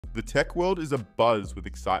The tech world is abuzz with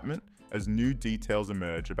excitement as new details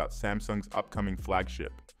emerge about Samsung's upcoming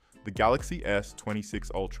flagship, the Galaxy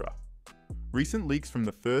S26 Ultra. Recent leaks from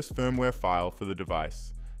the first firmware file for the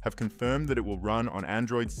device have confirmed that it will run on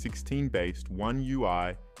Android 16-based One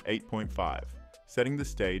UI 8.5, setting the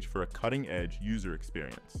stage for a cutting-edge user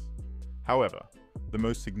experience. However, the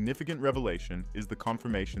most significant revelation is the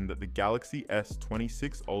confirmation that the Galaxy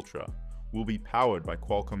S26 Ultra will be powered by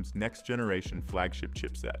Qualcomm's next-generation flagship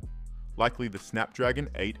chipset, likely the Snapdragon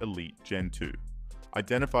 8 Elite Gen 2,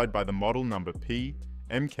 identified by the model number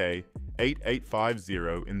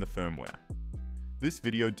PMK8850 in the firmware. This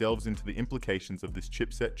video delves into the implications of this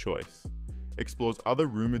chipset choice, explores other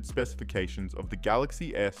rumored specifications of the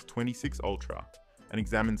Galaxy S26 Ultra, and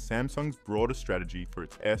examines Samsung's broader strategy for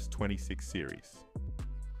its S26 series.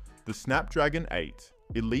 The Snapdragon 8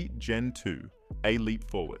 Elite Gen 2, a leap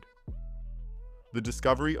forward. The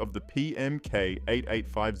discovery of the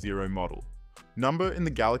PMK8850 model number in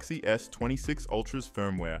the Galaxy S26 Ultra's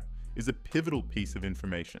firmware is a pivotal piece of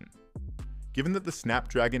information. Given that the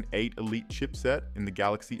Snapdragon 8 Elite chipset in the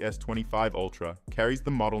Galaxy S25 Ultra carries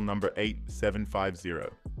the model number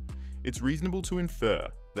 8750, it's reasonable to infer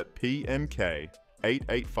that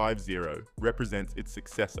PMK8850 represents its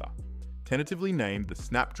successor, tentatively named the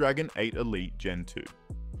Snapdragon 8 Elite Gen 2.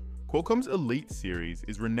 Qualcomm's Elite series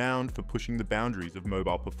is renowned for pushing the boundaries of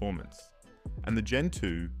mobile performance, and the Gen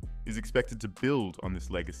 2 is expected to build on this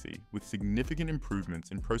legacy with significant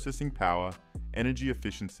improvements in processing power, energy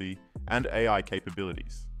efficiency, and AI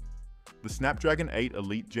capabilities. The Snapdragon 8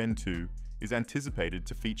 Elite Gen 2 is anticipated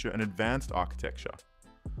to feature an advanced architecture,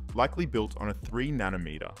 likely built on a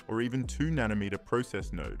 3nm or even 2nm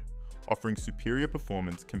process node, offering superior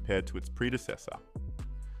performance compared to its predecessor.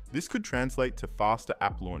 This could translate to faster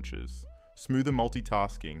app launches, smoother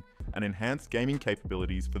multitasking, and enhanced gaming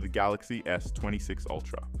capabilities for the Galaxy S26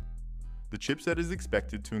 Ultra. The chipset is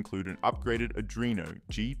expected to include an upgraded Adreno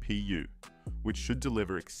GPU, which should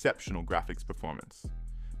deliver exceptional graphics performance,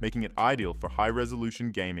 making it ideal for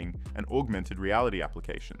high-resolution gaming and augmented reality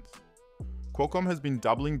applications. Qualcomm has been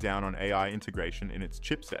doubling down on AI integration in its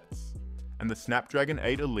chipsets, and the Snapdragon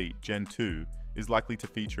 8 Elite Gen 2 is likely to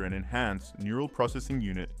feature an enhanced Neural Processing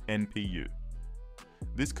Unit (NPU).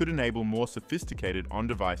 This could enable more sophisticated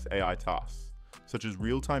on-device AI tasks, such as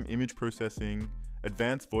real-time image processing,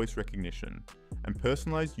 advanced voice recognition, and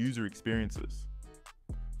personalized user experiences.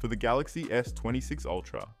 For the Galaxy S26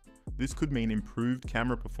 Ultra, this could mean improved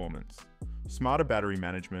camera performance, smarter battery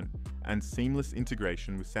management, and seamless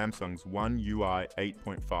integration with Samsung's One UI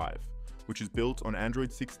 8.5, which is built on Android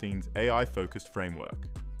 16's AI-focused framework.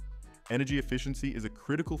 Energy efficiency is a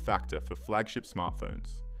critical factor for flagship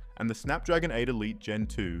smartphones, and the Snapdragon 8 Elite Gen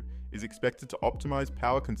 2 is expected to optimize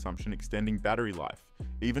power consumption, extending battery life,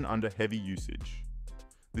 even under heavy usage.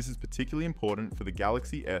 This is particularly important for the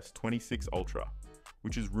Galaxy S26 Ultra,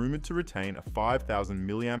 which is rumored to retain a 5000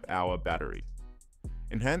 mAh battery.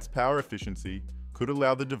 Enhanced power efficiency could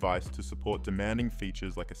allow the device to support demanding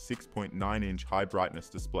features like a 6.9-inch high-brightness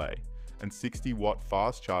display and 60-watt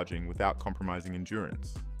fast charging without compromising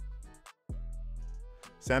endurance.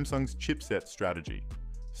 Samsung's chipset strategy,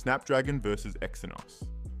 Snapdragon versus Exynos.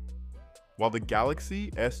 While the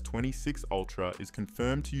Galaxy S26 Ultra is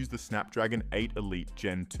confirmed to use the Snapdragon 8 Elite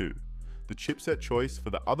Gen 2, the chipset choice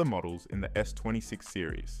for the other models in the S26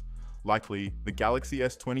 series, likely the Galaxy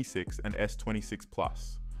S26 and S26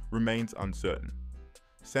 Plus, remains uncertain.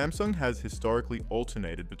 Samsung has historically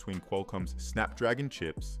alternated between Qualcomm's Snapdragon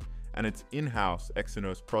chips and its in-house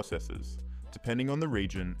Exynos processors, depending on the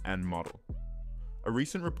region and model. A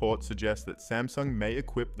recent report suggests that Samsung may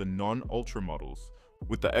equip the non-Ultra models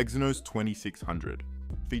with the Exynos 2600,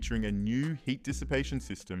 featuring a new heat dissipation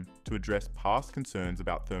system to address past concerns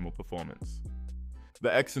about thermal performance. The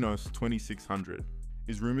Exynos 2600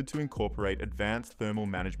 is rumored to incorporate advanced thermal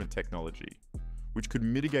management technology, which could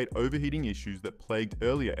mitigate overheating issues that plagued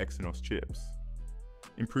earlier Exynos chips.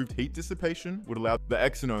 Improved heat dissipation would allow the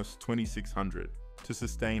Exynos 2600 to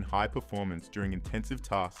sustain high performance during intensive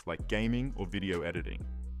tasks like gaming or video editing.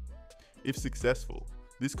 If successful,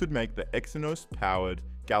 this could make the Exynos-powered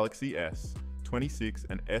Galaxy S26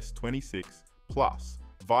 and S26 Plus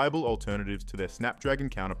viable alternatives to their Snapdragon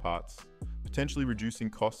counterparts, potentially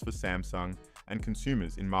reducing costs for Samsung and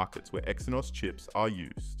consumers in markets where Exynos chips are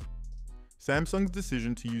used. Samsung's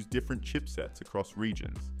decision to use different chipsets across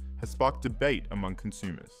regions has sparked debate among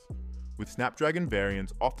consumers, with Snapdragon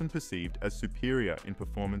variants often perceived as superior in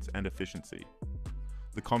performance and efficiency.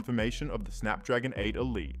 The confirmation of the Snapdragon 8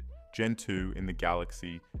 Elite Gen 2 in the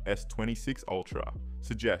Galaxy S26 Ultra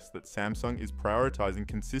suggests that Samsung is prioritizing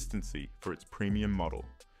consistency for its premium model,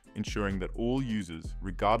 ensuring that all users,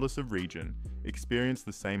 regardless of region, experience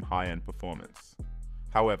the same high-end performance.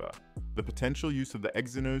 However, the potential use of the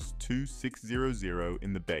Exynos 2600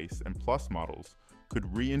 in the base and Plus models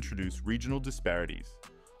could reintroduce regional disparities,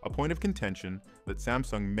 a point of contention that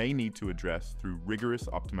Samsung may need to address through rigorous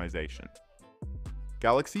optimization.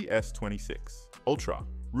 Galaxy S26 Ultra,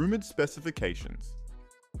 rumored specifications.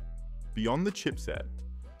 Beyond the chipset,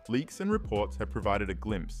 leaks and reports have provided a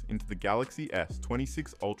glimpse into the Galaxy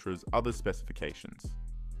S26 Ultra's other specifications,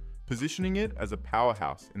 positioning it as a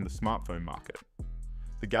powerhouse in the smartphone market.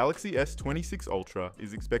 The Galaxy S26 Ultra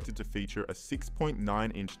is expected to feature a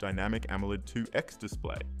 6.9-inch Dynamic AMOLED 2X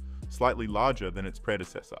display, slightly larger than its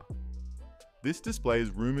predecessor. This display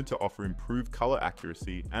is rumored to offer improved color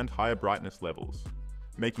accuracy and higher brightness levels,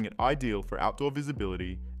 making it ideal for outdoor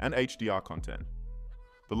visibility and HDR content.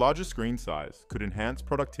 The larger screen size could enhance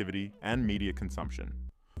productivity and media consumption,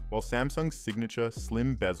 while Samsung's signature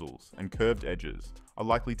slim bezels and curved edges are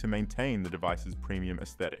likely to maintain the device's premium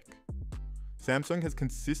aesthetic. Samsung has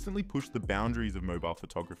consistently pushed the boundaries of mobile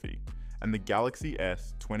photography, and the Galaxy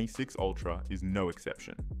S26 Ultra is no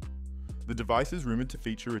exception. The device is rumored to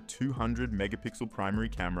feature a 200-megapixel primary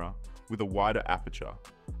camera with a wider aperture,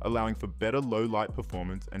 allowing for better low-light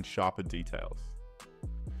performance and sharper details.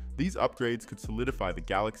 These upgrades could solidify the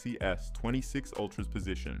Galaxy S26 Ultra's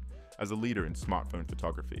position as a leader in smartphone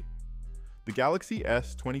photography. The Galaxy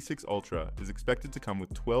S26 Ultra is expected to come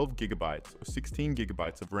with 12GB or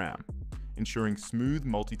 16GB of RAM, ensuring smooth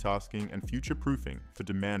multitasking and future-proofing for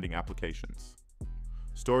demanding applications.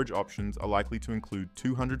 Storage options are likely to include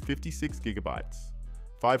 256GB,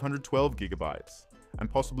 512GB,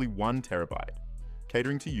 and possibly 1TB,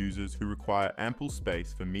 catering to users who require ample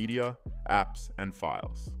space for media, apps, and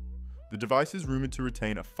files. The device is rumored to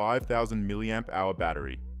retain a 5000 mAh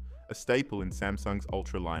battery, a staple in Samsung's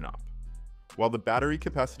Ultra lineup. While the battery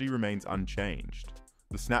capacity remains unchanged,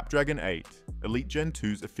 the Snapdragon 8 Elite Gen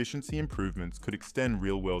 2's efficiency improvements could extend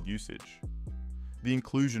real-world usage. The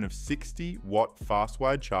inclusion of 60-watt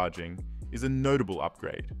fast-wired charging is a notable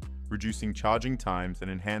upgrade, reducing charging times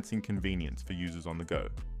and enhancing convenience for users on the go.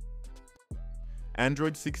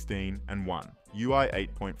 Android 16 and One UI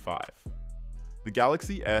 8.5. The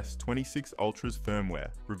Galaxy S26 Ultra's firmware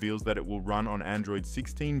reveals that it will run on Android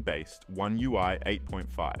 16-based One UI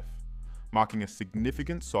 8.5, marking a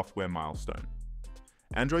significant software milestone.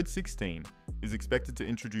 Android 16 is expected to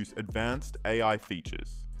introduce advanced AI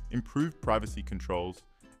features, improved privacy controls,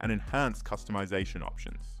 and enhanced customization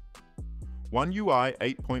options. One UI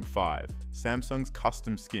 8.5, Samsung's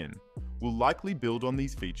custom skin, will likely build on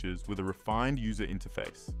these features with a refined user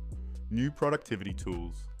interface, new productivity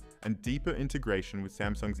tools, and deeper integration with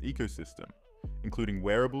Samsung's ecosystem, including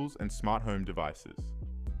wearables and smart home devices.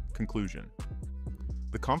 Conclusion.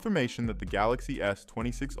 The confirmation that the Galaxy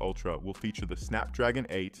S26 Ultra will feature the Snapdragon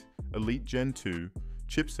 8 Elite Gen 2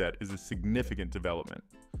 chipset is a significant development,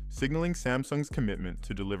 signaling Samsung's commitment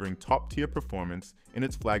to delivering top-tier performance in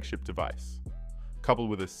its flagship device. Coupled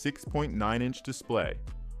with a 6.9-inch display,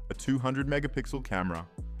 a 200-megapixel camera,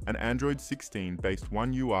 and Android 16-based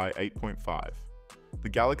One UI 8.5, the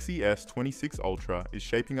Galaxy S26 Ultra is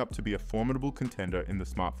shaping up to be a formidable contender in the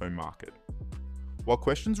smartphone market. While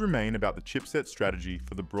questions remain about the chipset strategy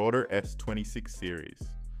for the broader S26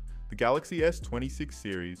 series, the Galaxy S26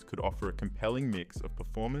 series could offer a compelling mix of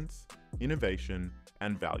performance, innovation,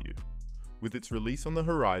 and value. With its release on the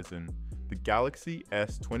horizon, the Galaxy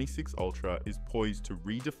S26 Ultra is poised to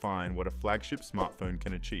redefine what a flagship smartphone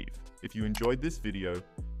can achieve. If you enjoyed this video,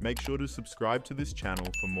 make sure to subscribe to this channel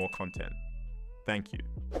for more content. Thank you.